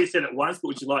 You've already said it once, but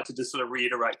would you like to just sort of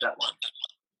reiterate that one?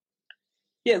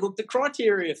 Yeah, look, the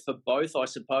criteria for both, I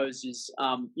suppose, is,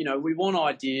 we want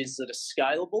ideas that are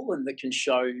scalable and that can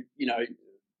show, you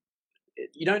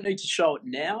don't need to show it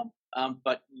now,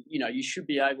 but, you should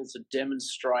be able to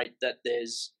demonstrate that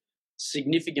there's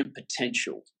significant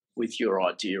potential with your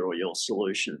idea or your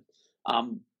solution.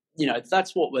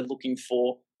 That's what we're looking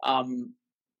for.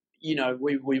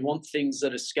 We want things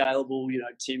that are scalable.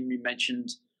 Tim, you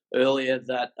mentioned earlier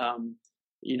that,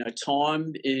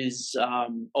 time is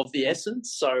of the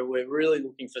essence. So we're really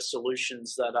looking for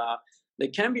solutions that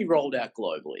can be rolled out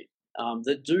globally,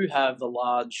 that do have a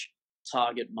large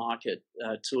target market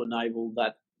to enable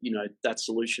that, that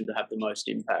solution to have the most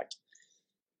impact.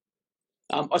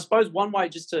 I suppose one way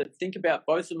just to think about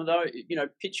both of them, though,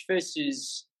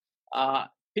 Pitchfest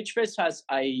has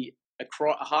a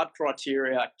hard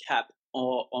criteria cap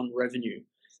on revenue.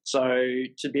 So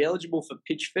to be eligible for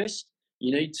Pitchfest,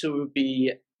 you need to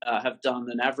have done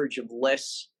an average of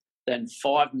less than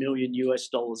 $5 million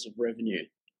of revenue.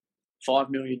 $5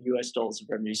 million of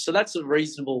revenue. So that's a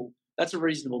reasonable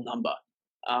number.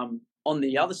 On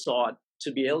the other side,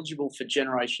 to be eligible for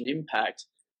Generation Impact,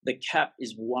 the cap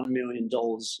is $1 million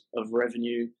of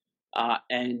revenue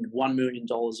and $1 million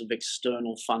of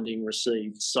external funding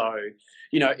received. So,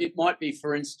 it might be,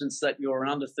 for instance, that you're an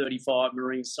under 35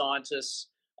 marine scientist.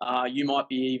 You might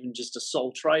be even just a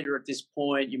sole trader at this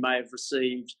point. You may have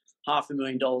received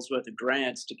 $500,000 worth of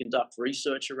grants to conduct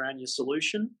research around your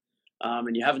solution,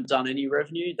 and you haven't done any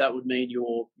revenue. That would mean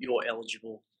you're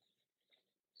eligible.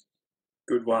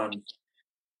 Good one.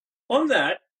 On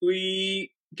that,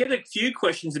 we get a few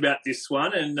questions about this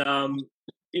one, and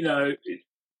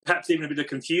perhaps even a bit of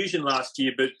confusion last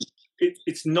year, but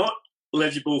it's not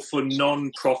eligible for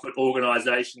non-profit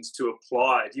organisations to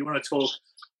apply. Do you want to talk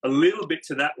a little bit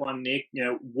to that one, Nick?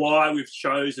 Why we've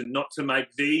chosen not to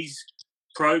make these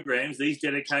programs, these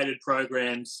dedicated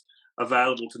programs,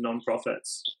 available to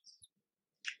non-profits?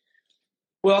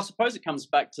 Well, I suppose it comes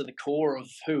back to the core of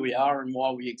who we are and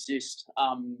why we exist.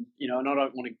 And I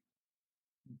don't want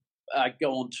to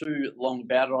go on too long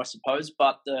about it, I suppose,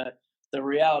 but the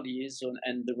reality is,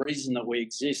 and the reason that we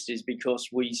exist is because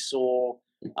we saw,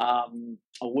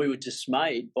 or we were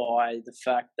dismayed by the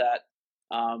fact that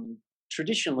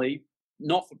traditionally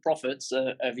not-for-profits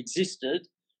have existed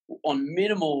on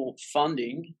minimal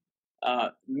funding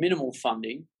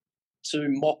to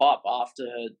mop up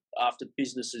after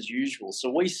business as usual. So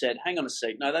we said, hang on a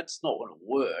sec, no, that's not going to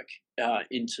work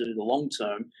into the long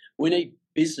term. We need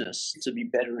business to be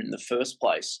better in the first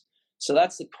place. So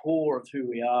that's the core of who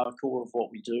we are, core of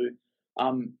what we do.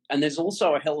 And there's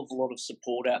also a hell of a lot of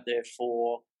support out there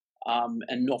for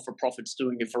and not-for-profits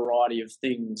doing a variety of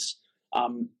things.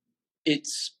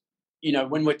 It's,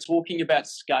 when we're talking about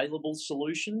scalable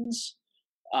solutions,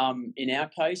 in our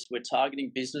case, we're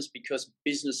targeting business because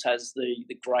business has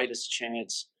the greatest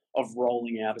chance of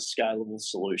rolling out a scalable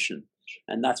solution,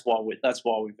 and that's why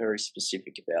we're very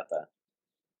specific about that.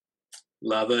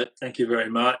 Love it. Thank you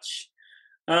very much.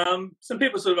 Some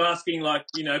people sort of asking,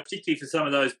 particularly for some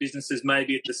of those businesses,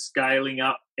 maybe at the scaling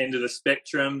up end of the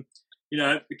spectrum,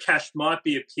 the cash might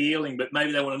be appealing, but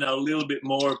maybe they want to know a little bit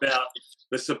more about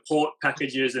the support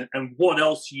packages and what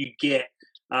else you get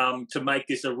to make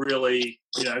this a really,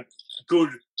 good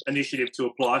initiative to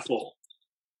apply for.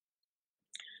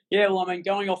 Yeah, well,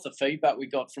 going off the feedback we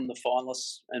got from the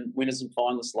finalists and winners and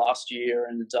finalists last year,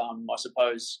 and I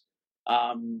suppose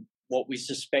what we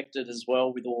suspected as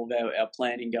well with all of our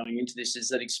planning going into this is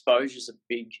that exposure is a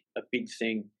big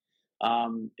thing.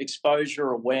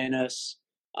 Exposure, awareness,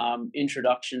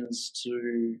 introductions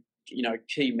to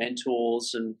key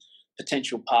mentors and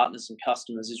potential partners and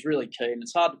customers is really key, and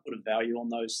it's hard to put a value on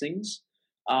those things.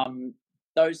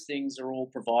 Those things are all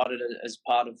provided as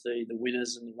part of the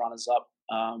winners and the runners-up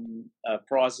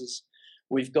prizes.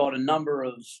 We've got a number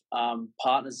of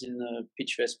partners in the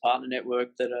Pitchfest partner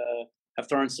network that have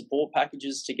thrown support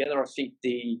packages together. I think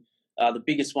the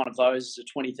biggest one of those is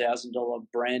a $20,000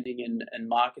 branding and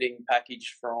marketing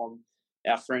package from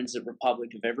our friends at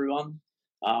Republic of Everyone.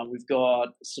 We've got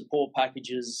support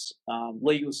packages,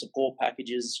 legal support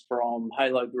packages from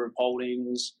Halo Group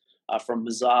Holdings, from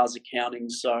Mazars Accounting.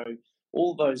 So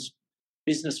all those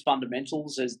business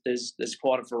fundamentals, there's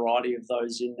quite a variety of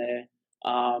those in there.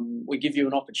 We give you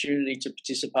an opportunity to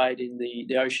participate in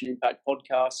the Ocean Impact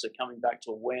podcast, so coming back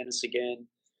to awareness again,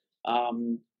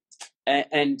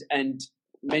 and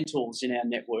mentors in our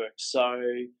network. So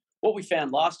what we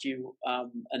found last year,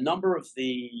 a number of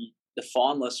the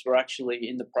finalists were actually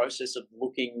in the process of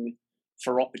looking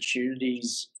for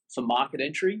opportunities for market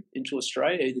entry into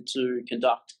Australia, either to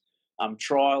conduct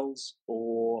trials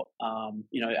or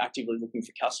actively looking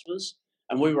for customers.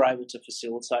 And we were able to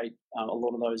facilitate a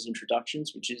lot of those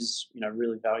introductions, which is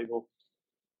really valuable.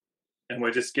 And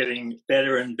we're just getting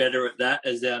better and better at that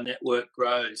as our network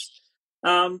grows.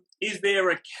 Is there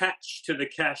a catch to the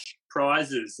cash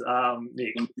prizes,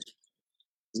 Nick? There's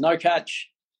no catch.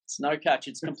 It's no catch.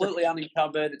 It's completely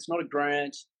unencumbered. It's not a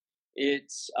grant.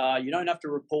 It's you don't have to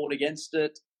report against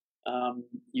it.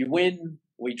 You win.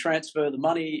 We transfer the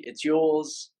money. It's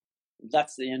yours.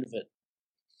 That's the end of it.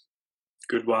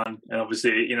 Good one. And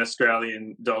obviously in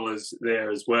Australian dollars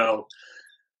there as well.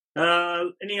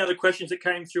 Any other questions that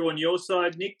came through on your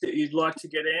side, Nick, that you'd like to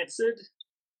get answered?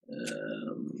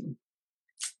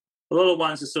 A lot of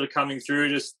ones are sort of coming through,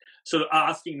 just sort of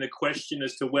asking the question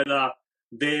as to whether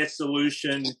their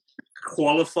solution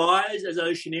qualifies as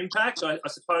Ocean Impact. I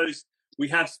suppose we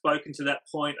have spoken to that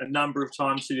point a number of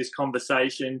times through this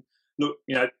conversation. Look,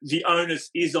 the onus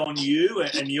is on you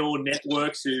and your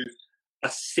network to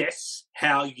assess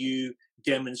how you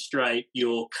demonstrate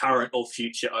your current or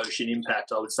future Ocean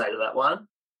Impact, I would say to that one.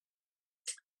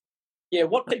 Yeah,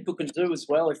 what people can do as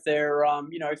well, if they're,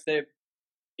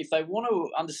 if they want to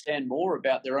understand more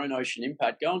about their own Ocean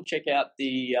Impact, go and check out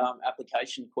the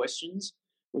application questions.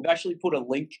 We've actually put a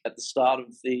link at the start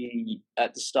of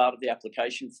the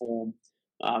application form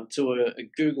to a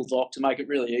Google Doc to make it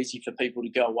really easy for people to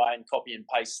go away and copy and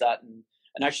paste that and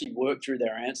actually work through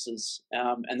their answers.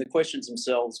 And the questions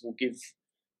themselves will give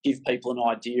people an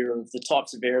idea of the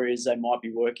types of areas they might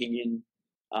be working in,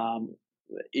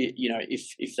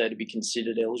 if they're to be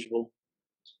considered eligible.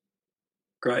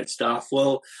 Great stuff.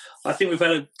 Well, I think we've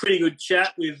had a pretty good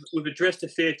chat. We've addressed a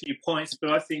fair few points,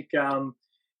 but I think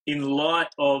in light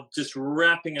of just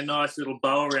wrapping a nice little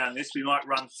bow around this, we might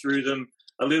run through them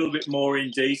a little bit more in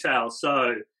detail.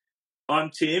 So I'm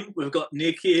Tim. We've got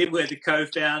Nick here. We're the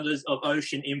co-founders of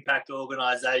Ocean Impact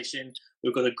Organisation.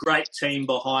 We've got a great team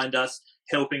behind us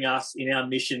helping us in our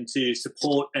mission to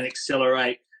support and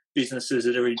accelerate businesses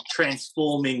that are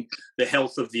transforming the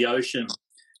health of the ocean.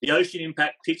 The Ocean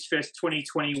Impact Pitchfest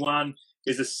 2021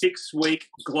 is a 6-week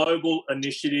global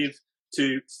initiative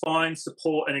to find,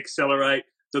 support and accelerate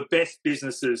the best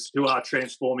businesses who are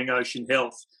transforming ocean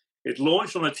health. It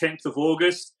launched on the 10th of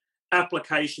August.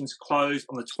 Applications closed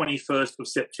on the 21st of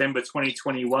September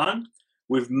 2021.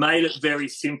 We've made it very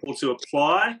simple to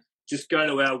apply. Just go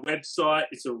to our website.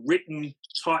 It's a written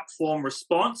type form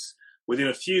response. Within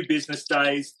a few business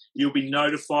days, you'll be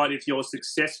notified if you're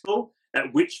successful,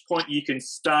 at which point you can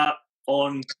start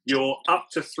on your up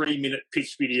to 3-minute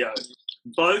pitch video.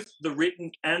 Both the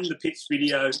written and the pitch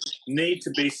video need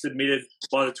to be submitted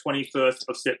by the 21st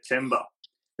of September.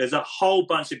 There's a whole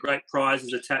bunch of great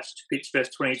prizes attached to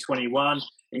Pitchfest 2021,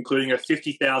 including a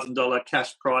 $50,000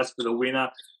 cash prize for the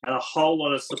winner and a whole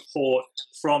lot of support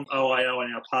from OIO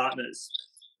and our partners.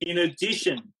 In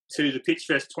addition to the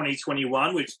Pitchfest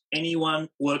 2021, which anyone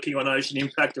working on ocean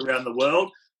impact around the world,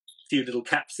 a few little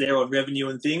caps there on revenue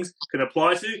and things, can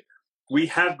apply to, we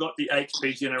have got the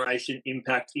HP Generation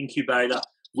Impact Incubator,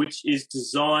 which is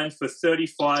designed for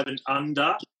 35 and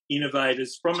under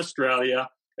innovators from Australia.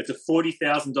 It's a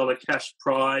 $40,000 cash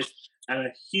prize and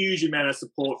a huge amount of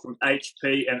support from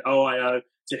HP and OIO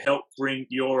to help bring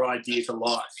your idea to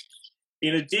life.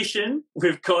 In addition,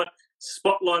 we've got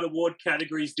Spotlight Award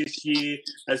categories this year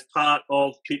as part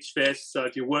of Pitchfest. So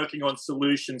if you're working on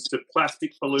solutions to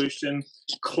plastic pollution,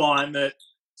 climate,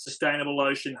 sustainable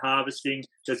ocean harvesting,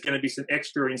 there's going to be some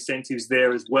extra incentives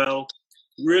there as well.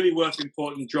 Really worth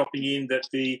important dropping in that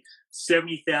the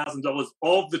 $70,000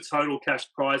 of the total cash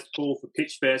prize pool for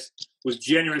Pitchfest was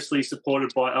generously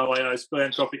supported by OIO's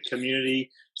philanthropic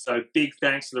community. So big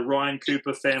thanks to the Ryan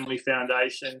Cooper Family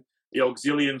Foundation, the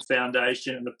Auxilium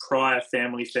Foundation and the Pryor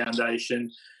Family Foundation.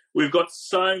 We've got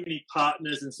so many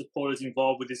partners and supporters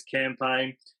involved with this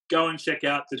campaign. Go and check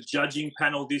out the judging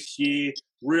panel this year.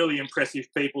 Really impressive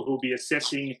people who will be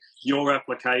assessing your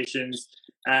applications.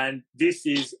 And this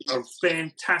is a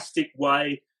fantastic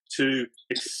way to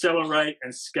accelerate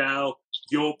and scale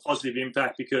your positive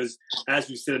impact because, as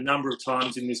we've said a number of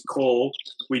times in this call,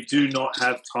 we do not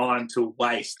have time to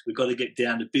waste. We've got to get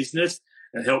down to business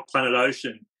and help Planet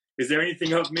Ocean. Is there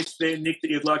anything I've missed there, Nick, that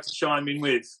you'd like to chime in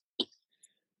with?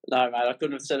 No, mate, I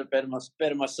couldn't have said it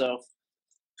better myself.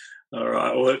 All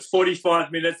right. Well, it's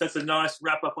 45 minutes. That's a nice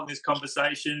wrap up on this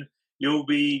conversation. You'll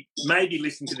be maybe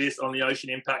listening to this on the Ocean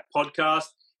Impact podcast.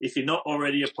 If you're not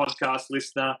already a podcast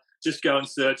listener, just go and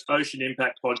search Ocean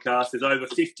Impact Podcast. There's over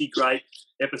 50 great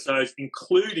episodes,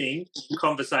 including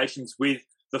conversations with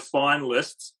the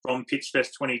finalists from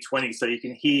Pitchfest 2020. So you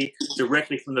can hear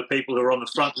directly from the people who are on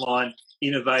the front line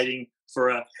innovating for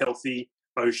a healthy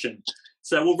ocean.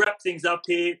 So we'll wrap things up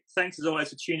here. Thanks as always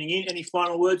for tuning in. Any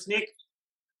final words, Nick?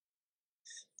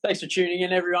 Thanks for tuning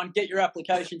in, everyone. Get your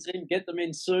applications in, get them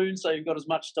in soon so you've got as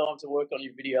much time to work on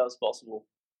your video as possible.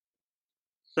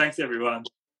 Thanks, everyone.